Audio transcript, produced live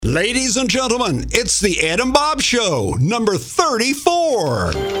Ladies and gentlemen, it's the EdandBob Show, number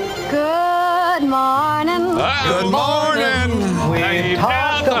 34. Good morning. Good morning. We've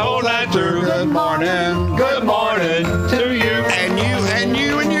talked the whole night through. Good morning. Good morning to you. And you.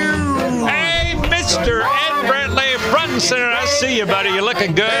 Hey, Mr. Ed Brantley, front and center. I see you, buddy. You're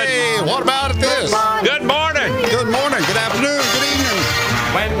looking good. Hey, what about this? Good morning. Good morning, good afternoon, good evening.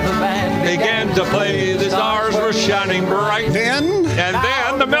 When the band began to play, the stars were shining bright. And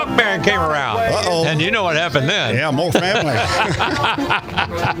then the milkman came around. Uh-oh. And you know what happened then. Yeah, more family.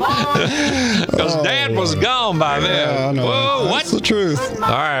 Because Dad was gone by then. Yeah, I know. Whoa, That's what? the truth. All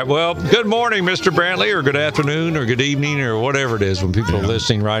right, well, good morning, Mr. Brantley, or good afternoon, or good evening, or whatever it is when people are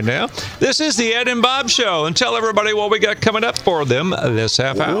listening right now. This is the Ed and Bob Show, and tell everybody what we got coming up for them this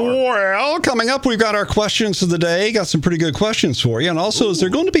half hour. Well, coming up, we've got our questions of the day. Got some pretty good questions for you. And also, is there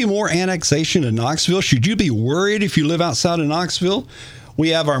going to be more annexation in Knoxville? Should you be worried if you live outside of Knoxville? We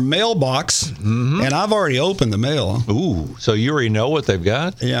have our mailbox, and I've already opened the mail. Ooh, so you already know what they've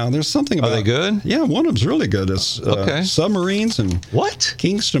got? Yeah, there's something about... Are they good? Yeah, one of them's really good. It's submarines and What?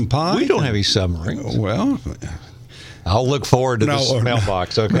 Kingston Pike. We don't have any submarines. Well... I'll look forward to this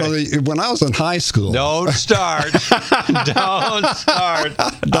mailbox, okay? Well, when I was in high school... Don't start. Don't start.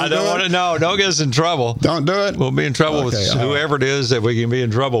 I don't want to know. Don't get us in trouble. Don't do it? We'll be in trouble with Okay, whoever it is that we can be in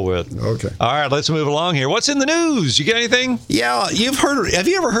trouble with. Okay. All right, let's move along here. What's in the news? You got anything? Yeah, have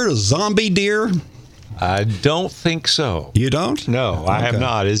you ever heard of zombie deer? I don't think so. You don't? No, I have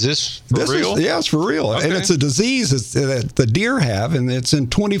not. Is this for real? Yeah, it's for real. Okay. And it's a disease that the deer have, and it's in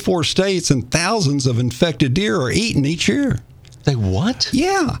 24 states, and thousands of infected deer are eaten each year. They what?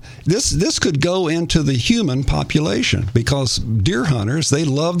 Yeah. This could go into the human population because deer hunters, they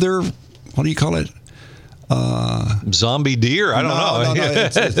love their, what do you call it? Zombie deer? I don't know.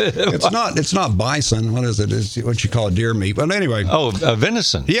 No, it's not bison. What is it? It's what you call deer meat. But anyway. Oh,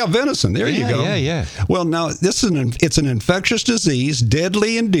 venison. Yeah, venison. There you go. Yeah. Well, now it's an infectious disease,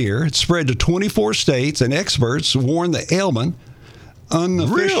 deadly in deer. It's spread to 24 states, and experts warn the ailment.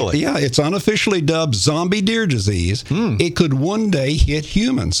 Really? Yeah, it's unofficially dubbed zombie deer disease. It could one day hit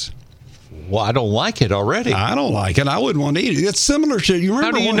humans. Well, I don't like it already. I don't like it. I wouldn't want to eat it. It's similar to, you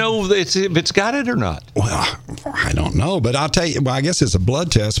remember? How do you know if it's got it or not? Well, I don't know, but I'll tell you, well, I guess it's a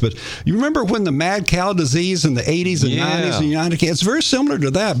blood test, but you remember when the mad cow disease in the 80s and 90s in the United States, it's very similar to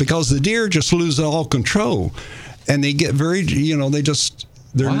that because the deer just lose all control and they get very,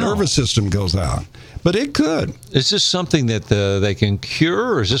 their nervous system goes out. But it could. Is this something that they can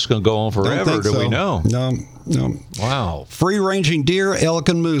cure, or is this going to go on forever? Do we know? No. Wow. Free-ranging deer, elk,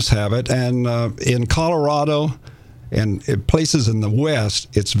 and moose have it, and in Colorado and in places in the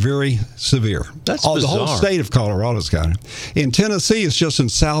West, it's very severe. That's bizarre. The whole state of Colorado's got it. In Tennessee, it's just in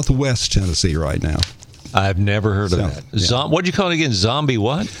southwest Tennessee right now. I've never heard of that. Yeah. What'd you call it again? Zombie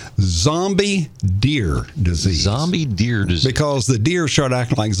what? Zombie deer disease. Zombie deer disease. Because the deer start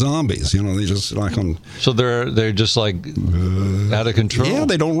acting like zombies. They just like on. So they're just like out of control. Yeah,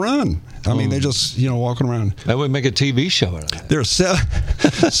 they don't run. I mean, they just walking around. That would make a TV show out of that. There are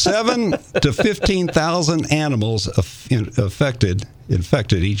 7 to 15,000 animals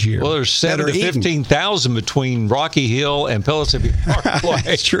infected each year. Well, there's 7 to 15,000 between Rocky Hill and Pellissippi Parkway.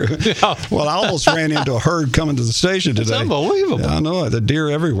 That's true. Yeah. Well, I almost ran into a herd coming to the station today. That's unbelievable. Yeah, I know it. The deer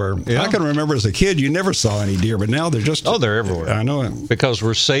everywhere. Yeah. I can remember as a kid, you never saw any deer, but now they're just... Oh, they're everywhere. I know it. Because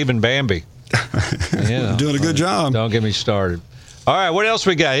we're saving Bambi. Yeah. Doing a good job. Don't get me started. All right, what else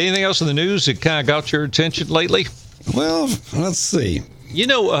we got? Anything else in the news that kind of got your attention lately? Well, let's see.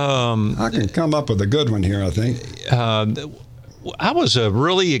 I can come up with a good one here, I think. I was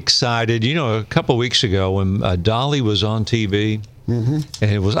really excited, a couple of weeks ago when Dolly was on TV, and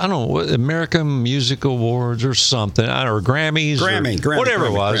it was, I don't know, American Music Awards or something, or Grammys, Grammy, whatever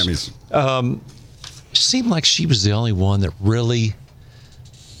it was. Grammys. Seemed like she was the only one that really,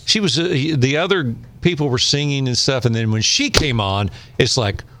 she was, the other people were singing and stuff, and then when she came on, it's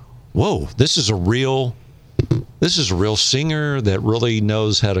like, whoa, this is a real singer that really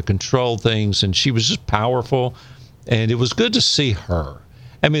knows how to control things, and she was just powerful. And it was good to see her.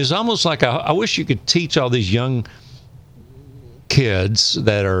 I mean, it's almost like I wish you could teach all these young kids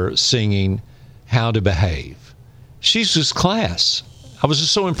that are singing how to behave. She's just class. I was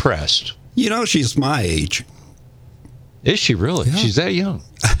just so impressed. She's my age. Is she really? Yeah. She's that young.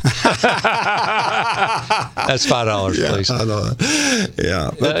 That's $5, please. I know.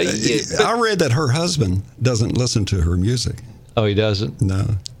 Yeah. But, I read that her husband doesn't listen to her music. Oh, he doesn't? No.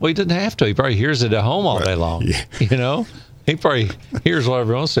 Well, he doesn't have to. He probably hears it at home all day long. Yeah. He probably hears what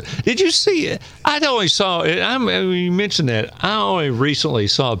everyone else says. Did you see it? I only saw it. You mentioned that. I only recently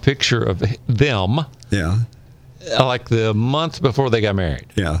saw a picture of them. Yeah. like the month before they got married.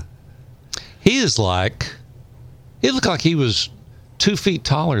 Yeah. He looked like he was 2 feet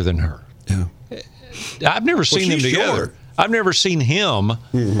taller than her. Yeah. I've never seen them she's together. short. I've never seen him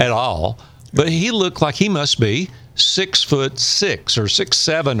at all, but he looked like he must be 6'6" or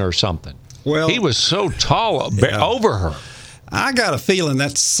 6'7" or something. Well, he was so tall over her. I got a feeling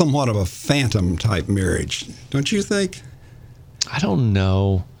that's somewhat of a phantom type marriage, don't you think? I don't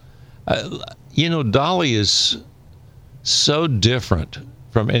know. Dolly is so different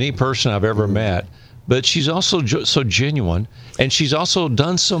from any person I've ever met, but she's also so genuine, and she's also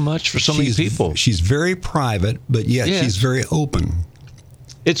done so much for so many people. She's very private, but yet she's very open.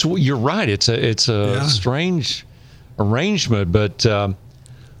 You're right. It's a strange arrangement, but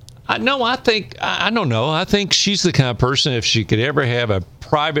I don't know. I think she's the kind of person, if she could ever have a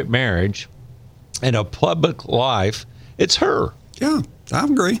private marriage and a public life, it's her. Yeah, I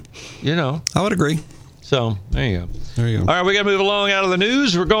agree. I would agree. So there you go. There you go. All right, we got to move along out of the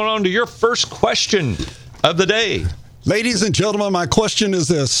news. We're going on to your first question of the day. Ladies and gentlemen, my question is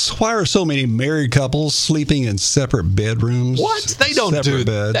this: why are so many married couples sleeping in separate bedrooms? What? They don't do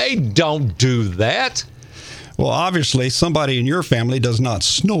that. They don't do that. Well, obviously, somebody in your family does not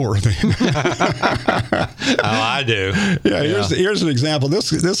snore then. I do. Yeah, here's an example.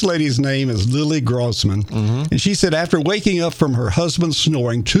 This lady's name is Lily Grossman. And she said after waking up from her husband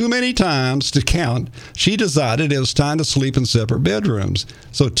snoring too many times to count, she decided it was time to sleep in separate bedrooms.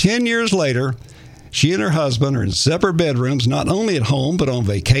 So 10 years later, she and her husband are in separate bedrooms, not only at home, but on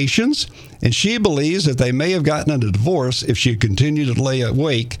vacations. And she believes that they may have gotten a divorce if she had continued to lay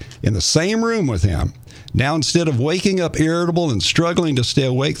awake in the same room with him. Now, instead of waking up irritable and struggling to stay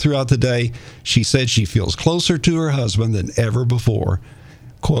awake throughout the day, she said she feels closer to her husband than ever before.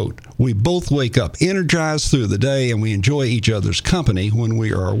 Quote, "We both wake up energized through the day, and we enjoy each other's company when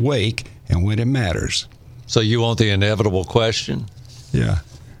we are awake and when it matters." So you want the inevitable question? Yeah.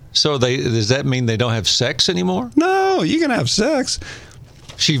 So does that mean they don't have sex anymore? No, you can have sex.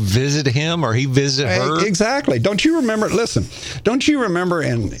 She visited him or he visited her? Exactly. Don't you remember? Listen, don't you remember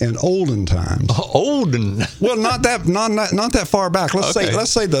in olden times? Olden. Well, not that far back.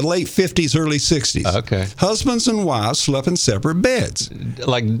 Let's say the late 50s, early 60s. Okay. Husbands and wives slept in separate beds.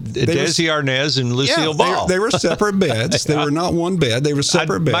 Like Desi Arnaz and Lucille Ball. They were separate beds. They were not one bed. They were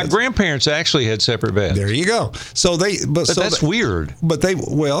separate beds. My grandparents actually had separate beds. There you go. So that's weird. But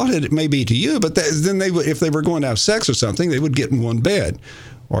it may be to you. But then they would, if they were going to have sex or something, they would get in one bed.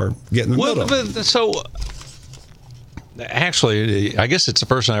 Or get in the middle. So, actually, I guess it's the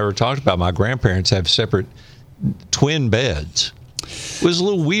first time I ever talked about my grandparents have separate twin beds. It was a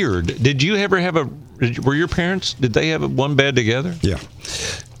little weird. Did you ever have were your parents, did they have one bed together? Yeah.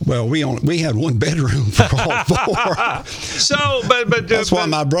 Well, we had one bedroom for all four. So, but that's why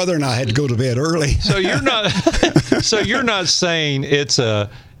my brother and I had to go to bed early. So you're not saying it's a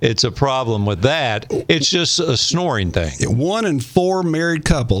problem with that. It's just a snoring thing. 1 in 4 married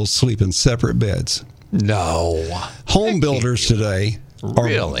couples sleep in separate beds. No. Home builders today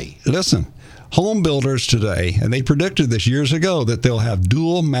home builders today, and they predicted this years ago, that they'll have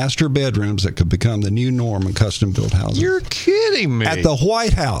dual master bedrooms that could become the new norm in custom-built housing. You're kidding me. At the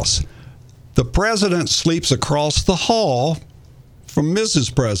White House, the president sleeps across the hall from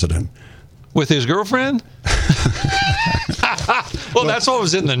Mrs. President. With his girlfriend? Well, that's what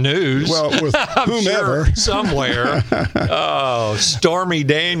was in the news. Well, with whomever. Sure, somewhere. Oh, Stormy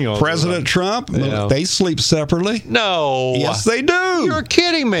Daniels. President Trump, they sleep separately. No. Yes, they do. You're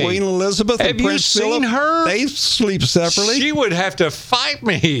kidding me. Queen Elizabeth and Prince Philip. Have you seen her? They sleep separately. She would have to fight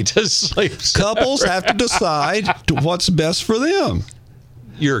me to sleep separately. Couples have to decide what's best for them.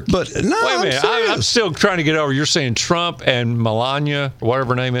 Wait a minute. I'm still trying to get over. You're saying Trump and Melania, or whatever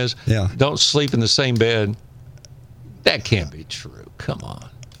her name is, don't sleep in the same bed. That can't be true. Come on.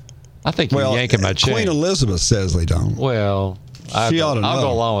 I think you're yanking my chain. Queen Elizabeth says they don't. Well, I'll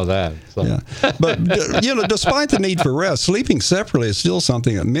go along with that. So. Yeah. But, despite the need for rest, sleeping separately is still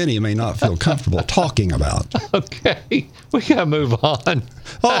something that many may not feel comfortable talking about. Okay. We got to move on.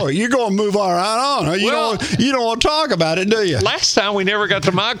 Oh, you're going to move right on. Huh? You don't want to talk about it, do you? Last time we never got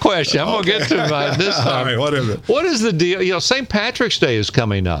to my question. I'm going to get to mine this time. All right, what is it? What is the deal? St. Patrick's Day is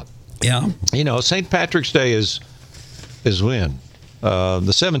coming up. Yeah. St. Patrick's Day is when? The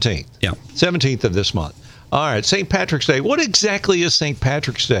 17th. Yeah. 17th of this month. All right, St. Patrick's Day. What exactly is St.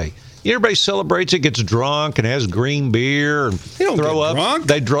 Patrick's Day? Everybody celebrates it, gets drunk, and has green beer. And they don't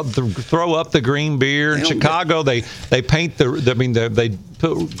get drunk. They throw up the green beer. In Chicago, they paint they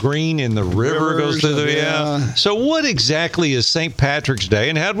put green in the river, goes through the So what exactly is St. Patrick's Day,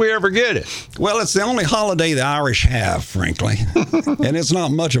 and how did we ever get it? Well, it's the only holiday the Irish have, frankly. And it's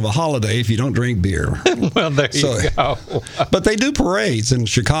not much of a holiday if you don't drink beer. Well, there you go. But they do parades in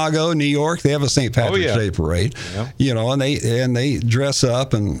Chicago, New York. They have a St. Patrick's Day parade. You know, and they dress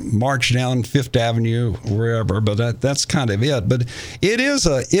up and march down Fifth Avenue, wherever. But that's kind of it. But it is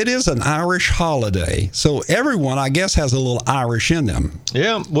an Irish holiday. So everyone, I guess, has a little Irish in them.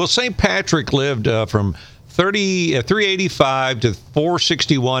 Yeah. Well, St. Patrick lived from 385 to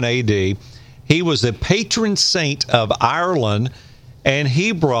 461 A.D. He was the patron saint of Ireland, and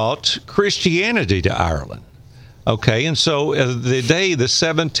he brought Christianity to Ireland. Okay, and so the day, the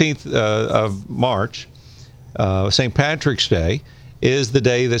 17th of March, St. Patrick's Day, is the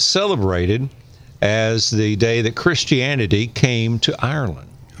day that's celebrated as the day that Christianity came to Ireland.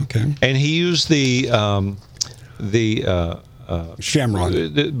 Okay. And he used the shamrock,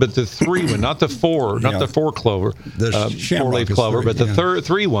 but the three one, not the four, not the four clover, the four-leaf clover, but the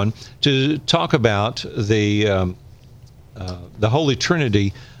three one, to talk about the Holy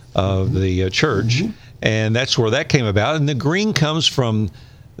Trinity of the church, and that's where that came about. And the green comes from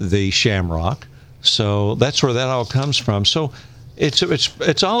the shamrock, so that's where that all comes from. So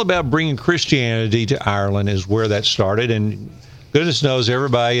it's all about bringing Christianity to Ireland, is where that started. And goodness knows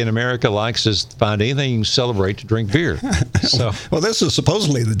everybody in America likes to find anything you can celebrate to drink beer. So, well, this is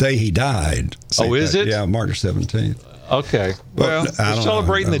supposedly the day he died. Oh, is it? Yeah, March 17th. Okay. Well, we're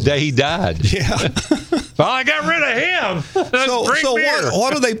celebrating the day he died. Yeah. Well, I got rid of him. So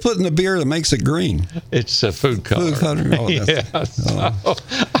what do they put in the beer that makes it green? It's a food color. Food color. Oh,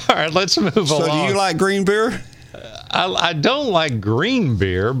 All right, let's move along. So do you like green beer? I don't like green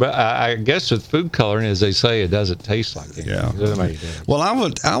beer, but I guess with food coloring, as they say, it doesn't taste like it. Yeah. Well,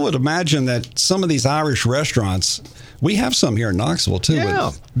 I would imagine that some of these Irish restaurants, we have some here in Knoxville too.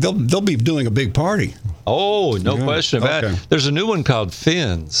 Yeah. They'll be doing a big party. Oh, no question about it. There's a new one called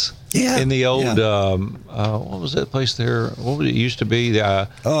Finn's. Yeah. In the old, what was that place there? What would it used to be? I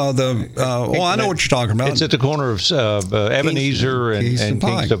know what you're talking about. It's at the corner of Ebenezer and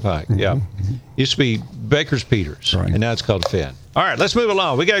Kingston Pike. Yeah. Used to be Baker's Peters, and now it's called Finn. All right, let's move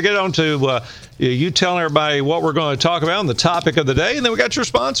along. We got to get on to you telling everybody what we're going to talk about and the topic of the day, and then we got your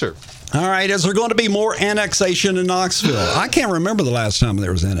sponsor. All right, is there going to be more annexation in Knoxville? I can't remember the last time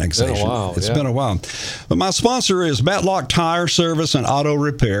there was annexation. It's been a while. But my sponsor is Matlock Tire Service and Auto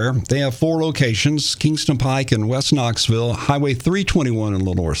Repair. They have 4 locations: Kingston Pike in West Knoxville, Highway 321 in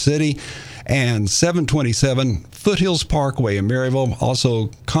Lenoir City, and 727 Foothills Parkway in Maryville, also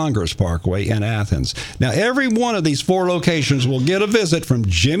Congress Parkway in Athens. Now, every one of these 4 locations will get a visit from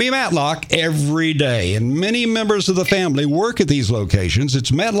Jimmy Matlock every day, and many members of the family work at these locations.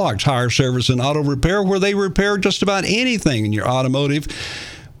 It's Matlock Tire Service and Auto Repair, where they repair just about anything in your automotive.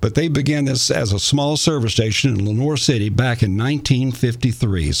 But they began this as a small service station in Lenoir City back in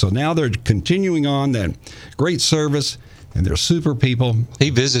 1953. So now they're continuing on that great service. And they're super people.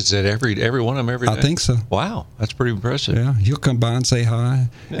 He visits it every one of them every day. I think so. Wow, that's pretty impressive. Yeah, he'll come by and say hi.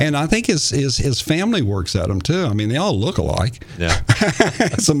 Yeah. And I think his family works at him too. I mean, they all look alike. Yeah,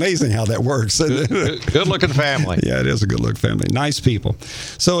 it's amazing how that works. Good looking family. Yeah, it is a good looking family. Nice people.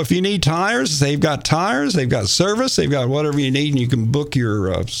 So if you need tires, they've got service, they've got whatever you need, and you can book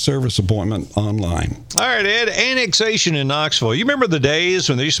your service appointment online. All right, Ed. Annexation in Knoxville. You remember the days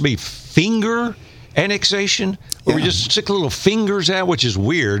when there used to be finger annexation, where we just stick little fingers out, which is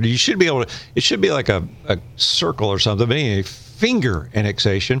weird. You should be able to, it should be like a circle or something, but anyway, finger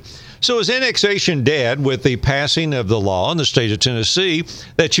annexation. So is annexation dead with the passing of the law in the state of Tennessee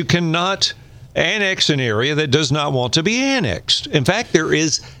that you cannot annex an area that does not want to be annexed? In fact, there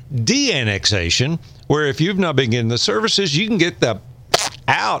is de-annexation, where if you've not been getting the services, you can get the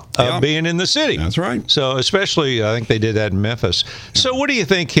out of being in the city. That's right. So especially, I think they did that in Memphis. So what do you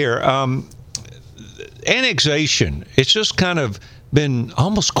think here? Annexation, it's just kind of been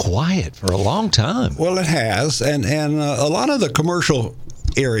almost quiet for a long time. Well, it has, and a lot of the commercial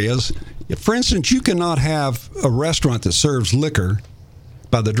areas, for instance, you cannot have a restaurant that serves liquor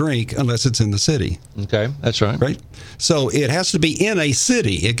by the drink unless it's in the city. Okay, that's right. Right? So it has to be in a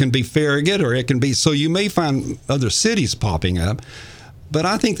city. It can be Farragut, or it can be, so you may find other cities popping up, but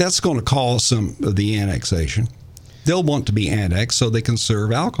I think that's going to cause some of the annexation. They'll want to be annexed so they can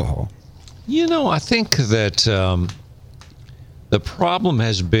serve alcohol. You know, I think that the problem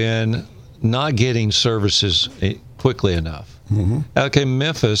has been not getting services quickly enough. Mm-hmm. Okay,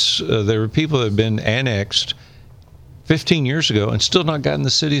 Memphis, there were people that have been annexed 15 years ago and still not gotten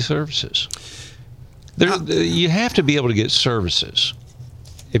the city services. You have to be able to get services.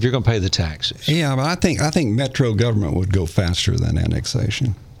 if you're going to pay the taxes. Yeah, but I think metro government would go faster than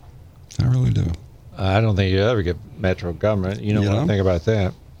annexation. I really do. I don't think you'll ever get metro government. You know what I think about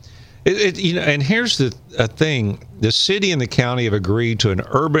that. And here's the thing. The city and the county have agreed to an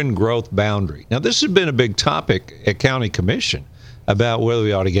urban growth boundary. Now, this has been a big topic at county commission about whether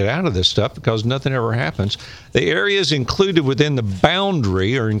we ought to get out of this stuff because nothing ever happens. The areas included within the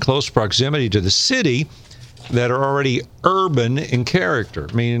boundary are in close proximity to the city that are already urban in character.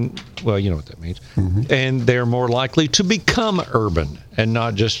 I mean, well, you know what that means. Mm-hmm. And they're more likely to become urban and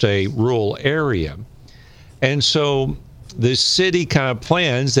not just a rural area. And so the city kind of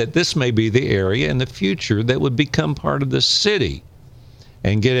plans that this may be the area in the future that would become part of the city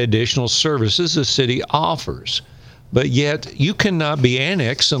and get additional services the city offers. But yet you cannot be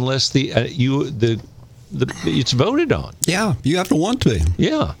annexed unless it's voted on. Yeah, you have to want to.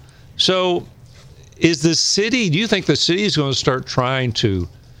 Yeah. So do you think the city is going to start trying to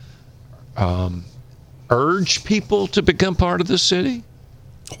urge people to become part of the city?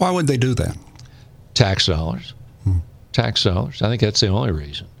 Why would they do that? Tax dollars. Tax dollars. I think that's the only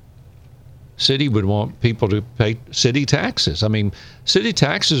reason. City would want people to pay city taxes. I mean, city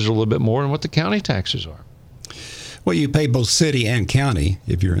taxes are a little bit more than what the county taxes are. Well, you pay both city and county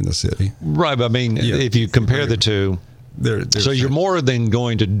if you're in the city. Right, but I mean, if you compare the two, so you're more than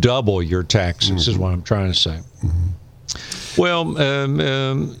going to double your taxes, is what I'm trying to say. Mm-hmm. Well,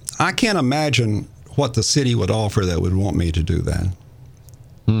 I can't imagine what the city would offer that would want me to do that.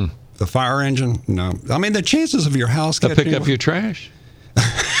 The fire engine? No. I mean, the chances of your house catching... They'll pick up your trash.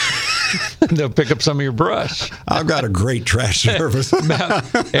 They'll pick up some of your brush. I've got a great trash service.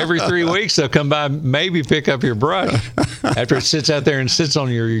 About every 3 weeks, they'll come by, maybe pick up your brush. After it sits out there and sits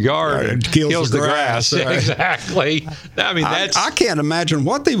on your yard and kills the grass. Right. Exactly. I mean, I can't imagine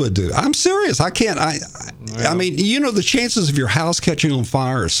what they would do. I'm serious. I can't. I mean, you know, the chances of your house catching on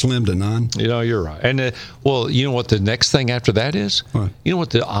fire are slim to none. You know, you're right. And, well, you know what the next thing after that is? What? You know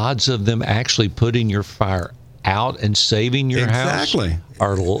what the odds of them actually putting your fire out and saving your house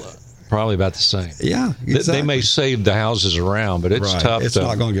are probably about the same. Yeah, exactly. They may save the houses around, but it's tough. It's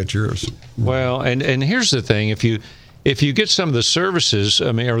not going to get yours. Well, and here's the thing: if you get some of the services,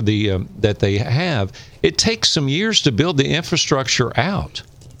 I mean, or that they have, it takes some years to build the infrastructure out.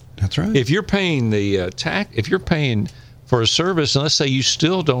 That's right. If you're paying if you're paying for a service, and let's say you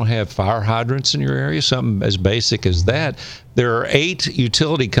still don't have fire hydrants in your area, something as basic as that, there are 8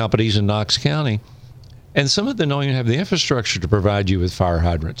 utility companies in Knox County. And some of them don't even have the infrastructure to provide you with fire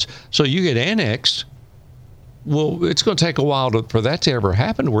hydrants. So you get annexed. Well, it's going to take a while for that to ever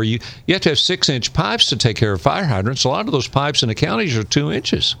happen, where you have to have 6-inch pipes to take care of fire hydrants. A lot of those pipes in the counties are 2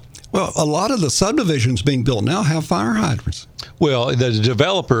 inches. Well, a lot of the subdivisions being built now have fire hydrants. Well, the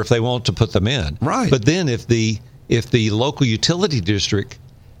developer, if they want to put them in. Right. But then if the local utility district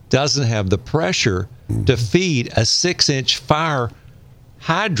doesn't have the pressure to feed a 6-inch fire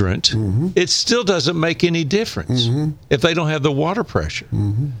hydrant, it still doesn't make any difference if they don't have the water pressure.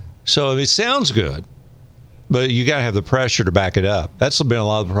 So it sounds good, but you got to have the pressure to back it up. That's been a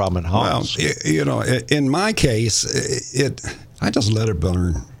lot of the problem in homes. Well, you know, in my case, I just let it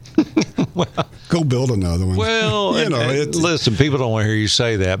burn. Go build another one. Well, you know, listen, people don't want to hear you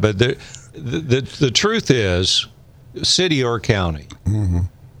say that, but the truth is, city or county.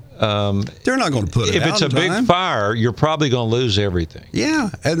 They're not going to put it out. If it's a big fire, you're probably going to lose everything. Yeah,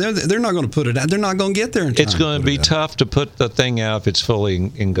 and they're not going to put it out. They're not going to get there in time. It's going to be tough to put the thing out if it's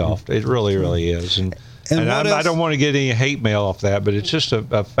fully engulfed. It really, really is. And I don't want to get any hate mail off that, but it's just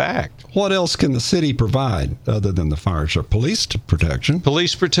a fact. What else can the city provide other than the fire? So police protection.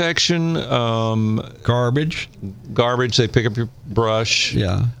 Police protection. Garbage. They pick up your brush.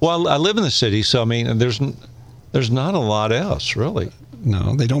 Yeah. Well, I live in the city, so I mean, there's not a lot else, really.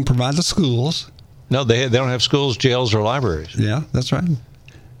 No, they don't provide the schools. No, they don't have schools, jails, or libraries. Yeah, that's right.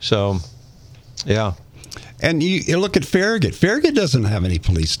 So, yeah. And you look at Farragut. Farragut doesn't have any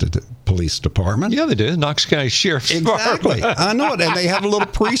police department. Yeah, they do. Knox County Sheriff's Department. Exactly. I know it. And they have a little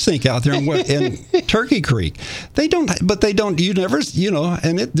precinct out there in Turkey Creek. They don't, you never,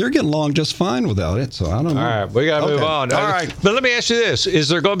 and they're getting along just fine without it. So I don't know. All right, we got to move on. All right. But let me ask you this. Is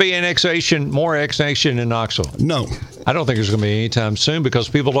there going to be more annexation in Knoxville? No. I don't think there's going to be anytime soon because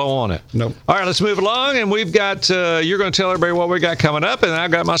people don't want it. Nope. All right, let's move along. And we've got, you're going to tell everybody what we got coming up. And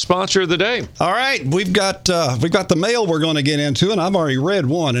I've got my sponsor of the day. All right. We've got the mail we're going to get into, and I've already read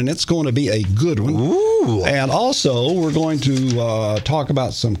one, and it's going to be a good one. Ooh. Ooh. And also, we're going to talk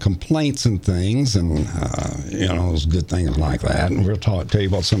about some complaints and things, and those good things like that. And we'll tell you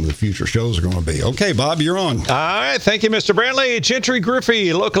what some of the future shows are going to be. Okay, Bob, you're on. All right, thank you, Mr. Brantley. Gentry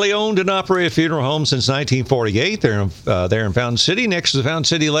Griffey, locally owned and operated funeral home since 1948. They're in Fountain City, next to the Fountain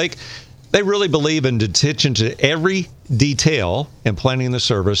City Lake. They really believe in attention to every detail and planning the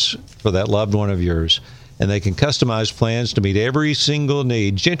service for that loved one of yours. And they can customize plans to meet every single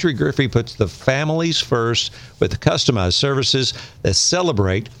need. Gentry Griffey puts the families first with customized services that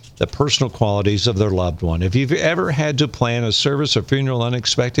celebrate the personal qualities of their loved one. If you've ever had to plan a service or funeral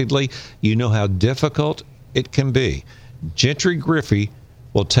unexpectedly, you know how difficult it can be. Gentry Griffey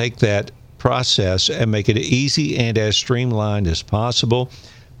will take that process and make it easy and as streamlined as possible.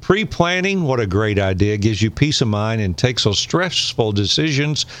 Pre-planning, what a great idea. Gives you peace of mind and takes those stressful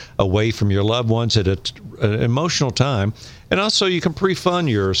decisions away from your loved ones at an emotional time. And also, you can pre-fund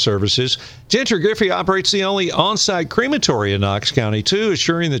your services. Gentry Griffey operates the only on-site crematory in Knox County, too,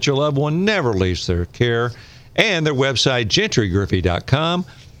 assuring that your loved one never leaves their care. And their website, gentrygriffey.com.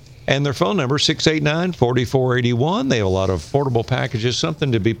 And their phone number, 689-4481. They have a lot of affordable packages,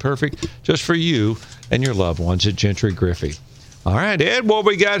 something to be perfect just for you and your loved ones at Gentry Griffey. All right, Ed, what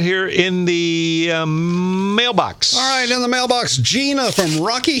we got here in the mailbox? All right, in the mailbox, Gina from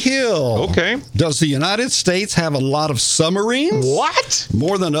Rocky Hill. Okay. Does the United States have a lot of submarines? What?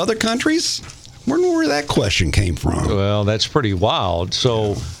 More than other countries? Wonder where that question came from. Well, that's pretty wild.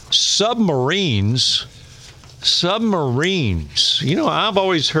 So, submarines. You know, I've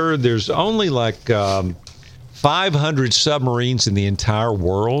always heard there's only like 500 submarines in the entire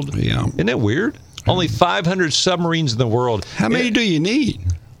world. Yeah. Isn't that weird? Only 500 submarines in the How How many do you need?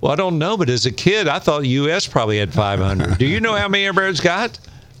 Well, I don't know, but as a kid, I thought the U.S. probably had 500. Do you know how many everybody's got?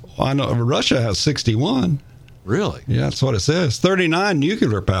 Well, I know Russia has 61. Really? Yeah, that's what it says. 39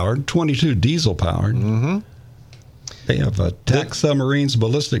 nuclear powered, 22 diesel powered. Mm-hmm. They have attack submarines,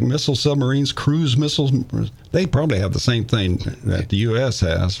 ballistic missile submarines, cruise missiles. They probably have the same thing that the U.S.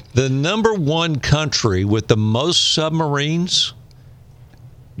 has. The number one country with the most submarines,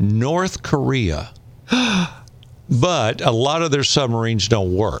 North Korea. But a lot of their submarines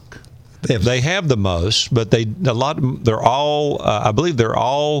don't work. They have the most, but they're all I believe they're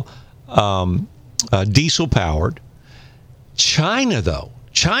all diesel powered. China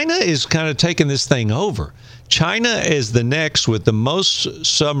is kind of taking this thing over. China is the next with the most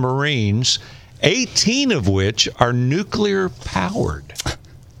submarines, 18 of which are nuclear powered.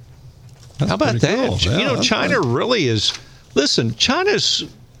 How about that? Cool. Yeah, China really is. Listen, China's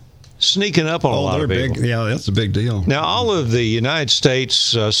sneaking up on a lot of people. Big, yeah, that's a big deal. Now, all of the United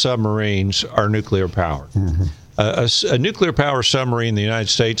States submarines are nuclear powered. Mm-hmm. A nuclear power submarine in the United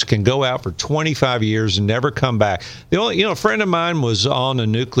States can go out for 25 years and never come back. A friend of mine was on a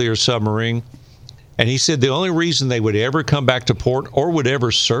nuclear submarine, and he said the only reason they would ever come back to port or would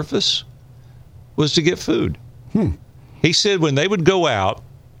ever surface was to get food. He said when they would go out,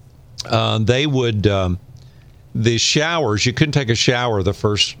 they would the showers. You couldn't take a shower the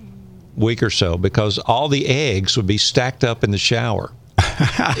first week or so because all the eggs would be stacked up in the shower.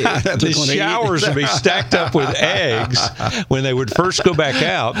 The showers would be stacked up with eggs when they would first go back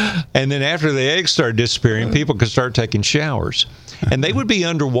out, and then after the eggs started disappearing, people could start taking showers, and they would be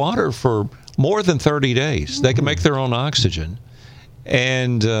underwater for more than 30 days. They could make their own oxygen,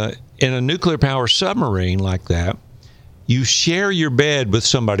 and in a nuclear power submarine like that, you share your bed with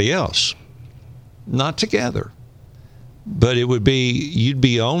somebody else, not together. But it would be, you'd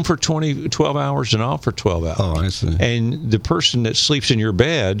be on for 12 hours and off for 12 hours. Oh, I see. And the person that sleeps in your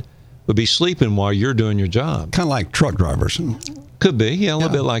bed would be sleeping while you're doing your job. Kind of like truck drivers. Could be, yeah, a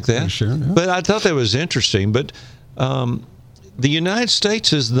little bit like that. Sure. Yeah. But I thought that was interesting. But the United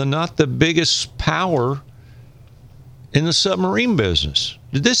States is not the biggest power in the submarine business.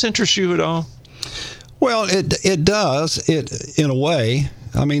 Did this interest you at all? Well, it does. It in a way.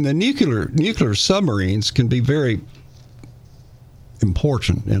 I mean, the nuclear submarines can be very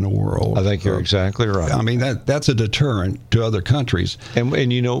important in the world. I think you're exactly right. I mean, that's a deterrent to other countries. And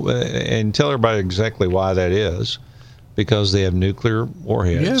and tell everybody exactly why that is. Because they have nuclear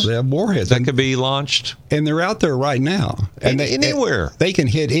warheads. Yeah, they have warheads. That could be launched. And they're out there right now. And anywhere. They can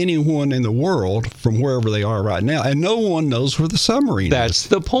hit anyone in the world from wherever they are right now. And no one knows where the submarine is. That's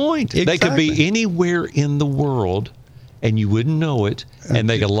the point. Exactly. They could be anywhere in the world, and you wouldn't know it. And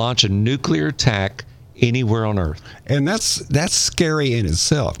they could launch a nuclear attack anywhere on Earth. And that's scary in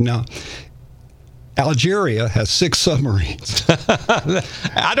itself. Now, Algeria has 6 submarines.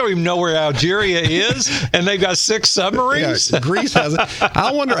 I don't even know where Algeria is, and they've got 6 submarines. Yeah, Greece has it.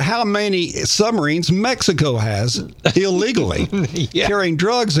 I wonder how many submarines Mexico has illegally carrying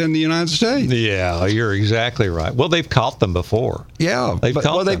drugs in the United States. Yeah, you're exactly right. Well, they've caught them before. Yeah, they've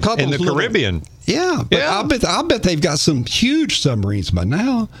caught them in the Caribbean. Yeah, but I bet they've got some huge submarines by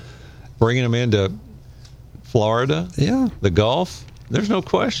now. Bringing them into Florida, the Gulf. There's no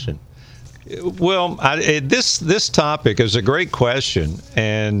question. Well, this topic is a great question,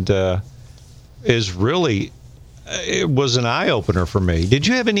 and is really it was an eye opener for me. Did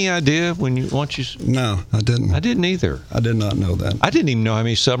you have any idea once you? No, I didn't. I didn't either. I did not know that. I didn't even know how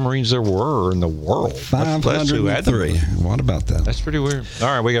many submarines there were in the world. 503. What about that? That's pretty weird. All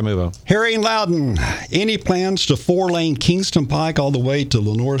right, we got to move on. Harry and Loudon. Any plans to 4-lane Kingston Pike all the way to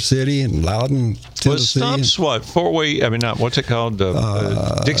Lenoir City and Loudon, Tennessee? Well, stops what? 4-way? I mean, not what's it called?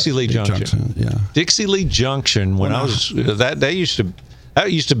 Dixie Lee Junction. Yeah. Dixie Lee Junction. When I was that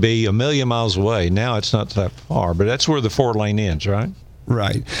used to be a million miles away. Now it's not that far, but that's where the 4-lane ends, right?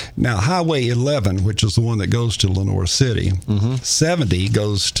 Right. Now, Highway 11, which is the one that goes to Lenoir City, 70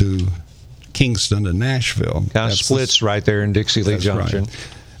 goes to Kingston and Nashville. Kind of splits right there in Dixie Lee Junction. Right.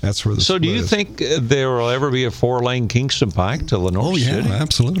 That's where the So do you think there will ever be a 4-lane Kingston Pike to Lenoir City? Oh, yeah,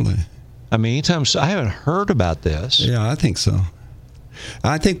 absolutely. I mean, anytime I haven't heard about this. Yeah, I think so.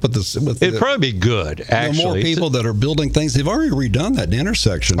 I think it'd probably be good, actually. The more people that are building things, they've already redone that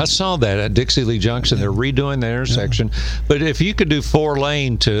intersection. I saw that at Dixie Lee Junction. They're redoing the intersection. But if you could do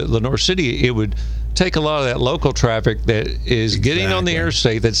 4-lane to Lenoir City, it would take a lot of that local traffic that is getting on the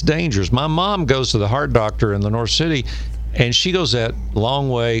interstate that's dangerous. My mom goes to the heart doctor in Lenoir City, and she goes that long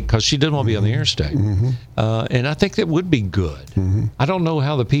way because she doesn't want to be on the interstate. And I think that would be good. I don't know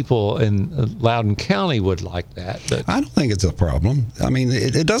how the people in Loudoun County would like that. But I don't think it's a problem. I mean,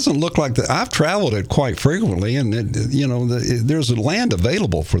 it doesn't look like that. I've traveled it quite frequently, and there's land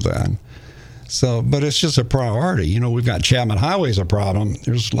available for that. So, but it's just a priority. We've got Chapman Highway's a problem.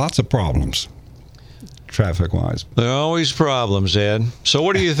 There's lots of problems, traffic-wise. There are always problems, Ed. So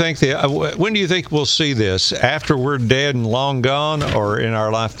what do you think? When do you think we'll see this? After we're dead and long gone, or in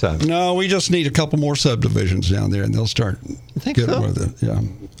our lifetime? No, we just need a couple more subdivisions down there, and they'll start getting with it. Yeah,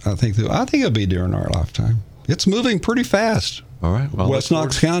 I think it'll be during our lifetime. It's moving pretty fast. All right. Well, West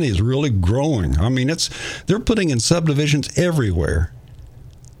Knox County is really growing. I mean, they're putting in subdivisions everywhere.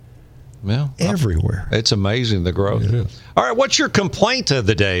 Well, everywhere. It's amazing, the growth. It is. All right, what's your complaint of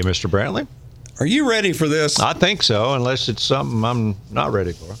the day, Mr. Brantley? Are you ready for this? I think so, unless it's something I'm not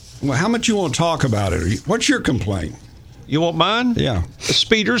ready for. Well, how much you want to talk about it? What's your complaint? You want mine? Yeah.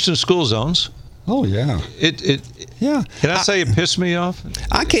 Speeders in school zones. Oh, yeah. Yeah. Can I say it pissed me off?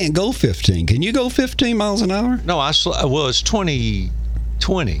 I can't go 15. Can you go 15 miles an hour? No, it's 20,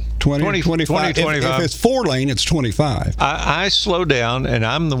 25. 25. If it's 4-lane, it's 25. I slow down, and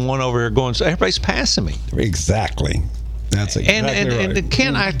I'm the one over here going, so everybody's passing me. Exactly. That's exactly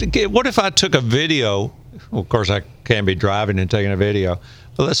right. And what if I took a video? Well, of course, I can't be driving and taking a video.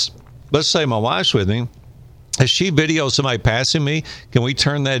 But let's say my wife's with me. If she videos somebody passing me, can we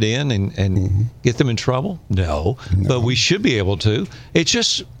turn that in and get them in trouble? No, but we should be able to. It's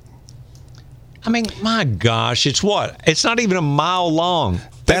just, I mean, my gosh, it's what? It's not even a mile long.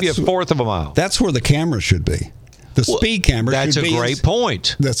 Maybe a fourth of a mile. That's where the camera should be. The speed camera should be. That's a great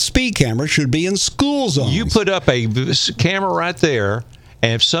point. The speed camera should be in school zones. You put up a camera right there,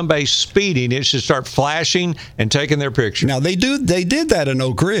 and if somebody's speeding, it should start flashing and taking their picture. Now, they did that in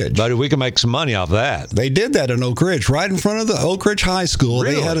Oak Ridge. But we can make some money off that. They did that in Oak Ridge, right in front of the Oak Ridge High School.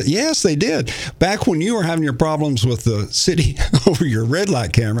 Really? Yes, they did. Back when you were having your problems with the city over your red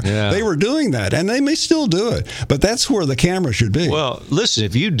light camera, they were doing that, and they may still do it. But that's where the camera should be. Well, listen,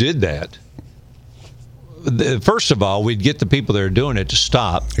 if you did that, first of all, we'd get the people that are doing it to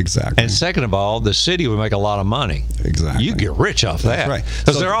stop. Exactly. And second of all, the city would make a lot of money. Exactly. You get rich off that. That's right.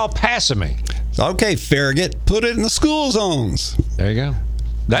 Because they're all passing me. Okay, Farragut, put it in the school zones. There you go.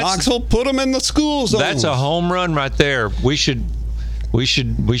 Knoxville, put them in the school zones. That's a home run right there. We should do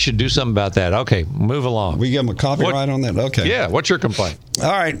something about that. Okay, move along. We give them a copyright on that? Okay. Yeah, what's your complaint?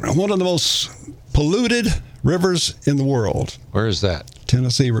 All right, one of the most polluted rivers in the world. Where is that?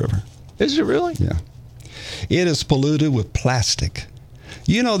 Tennessee River. Is it really? Yeah. It is polluted with plastic.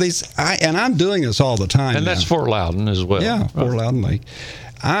 You know, I'm doing this all the time. And that's Fort Loudon as well. Yeah, Fort Loudon Lake.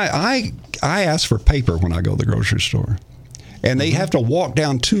 I ask for paper when I go to the grocery store. And they have to walk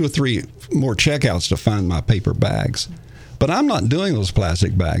down 2 or 3 more checkouts to find my paper bags. But I'm not doing those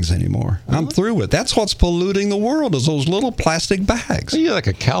plastic bags anymore. I'm through with it. That's what's polluting the world, is those little plastic bags. Are you like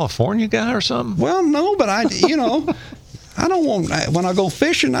a California guy or something? Well, no, but I don't want, when I go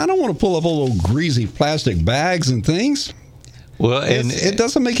fishing, I don't want to pull up all those greasy plastic bags and things. Well, and it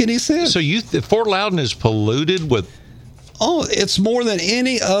doesn't make any sense. So Fort Loudon is polluted with. Oh, it's more than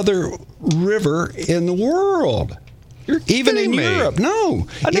any other river in the world. Even in Europe. No.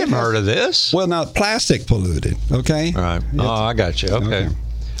 I never heard of this. Well, not plastic polluted, okay? All right. Oh, I got you. Okay.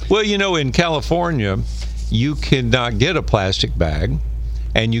 Well, in California, you cannot get a plastic bag,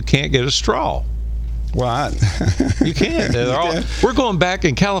 and you can't get a straw. Well, you can't. We're going back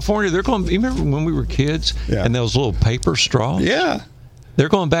in California. You remember when we were kids and those little paper straws? Yeah. They're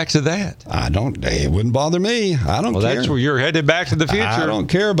going back to that. It wouldn't bother me. I don't care. Well, that's where you're headed back to the future. I don't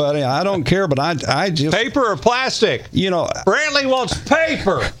care, buddy. I don't care, but I just. Paper or plastic? Brantley wants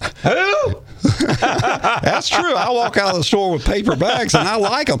paper. Who? That's true. I walk out of the store with paper bags, and I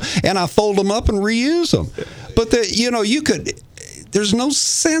like them, and I fold them up and reuse them. But you could. There's no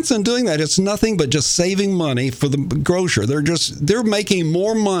sense in doing that. It's nothing but just saving money for the grocer. They're making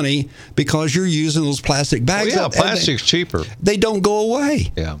more money because you're using those plastic bags. Well, plastic's cheaper. They don't go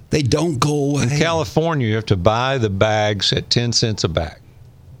away. Yeah. They don't go away. In California, you have to buy the bags at 10 cents a bag.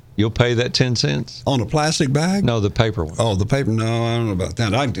 You'll pay that 10 cents? On a plastic bag? No, the paper one. Oh, the paper? No, I don't know about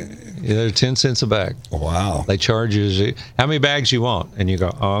that. They're 10 cents a bag. Wow. They charge you, how many bags you want? And you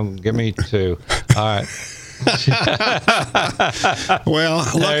go, give me 2. All right. Well,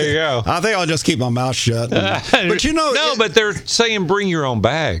 there you go. I think I'll just keep my mouth shut. But but they're saying bring your own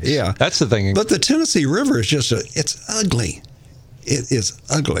bags. Yeah, that's the thing. But the Tennessee River is it's ugly. It is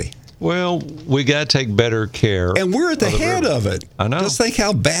ugly. Well, we got to take better care, and we're at the head of it. I know. Just think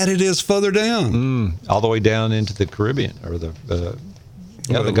how bad it is further down, all the way down into the Caribbean or the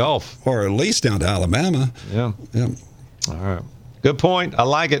Gulf, or at least down to Alabama. Yeah. All right. Good point. I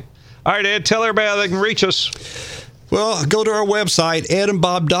like it. All right, Ed, tell everybody how they can reach us. Well, go to our website,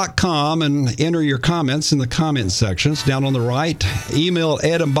 EdandBob.com, and enter your comments in the comment sections down on the right. Email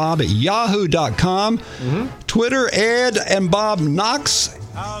EdandBob@yahoo.com. Twitter, Ed and Bob Knox,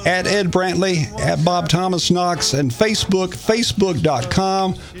 at Ed Brantley, at Bob Thomas Knox, and Facebook,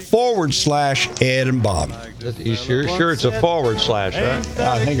 Facebook.com/Ed and Bob. You sure it's a / right?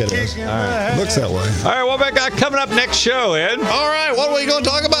 I think it is. All right. Looks that way. All right, what we got coming up next show, Ed? All right, what are we going to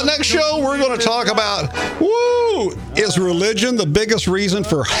talk about next show? We're going to talk about, is religion the biggest reason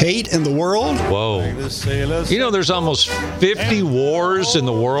for hate in the world? Whoa. There's almost 50 wars in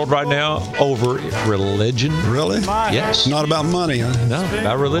the world right now over religion. Really? Yes. Not about money, huh? No,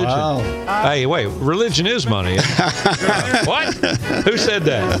 about religion. Wow. Hey, wait, religion is money. What? Who said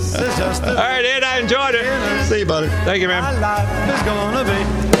that? All right, Ed, I enjoyed it. See you, buddy. Thank you, man. My life is gonna be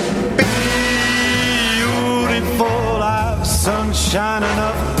beautiful. I've sunshine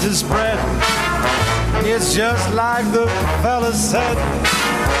enough to spread. It's just like the fella said.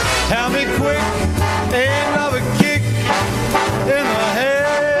 Tell me quick, another kick in the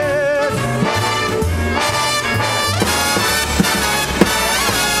head.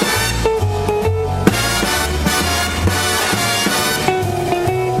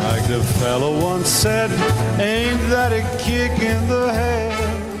 Like the fella once said, ain't that a kick in the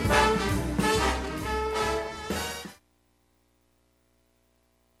head?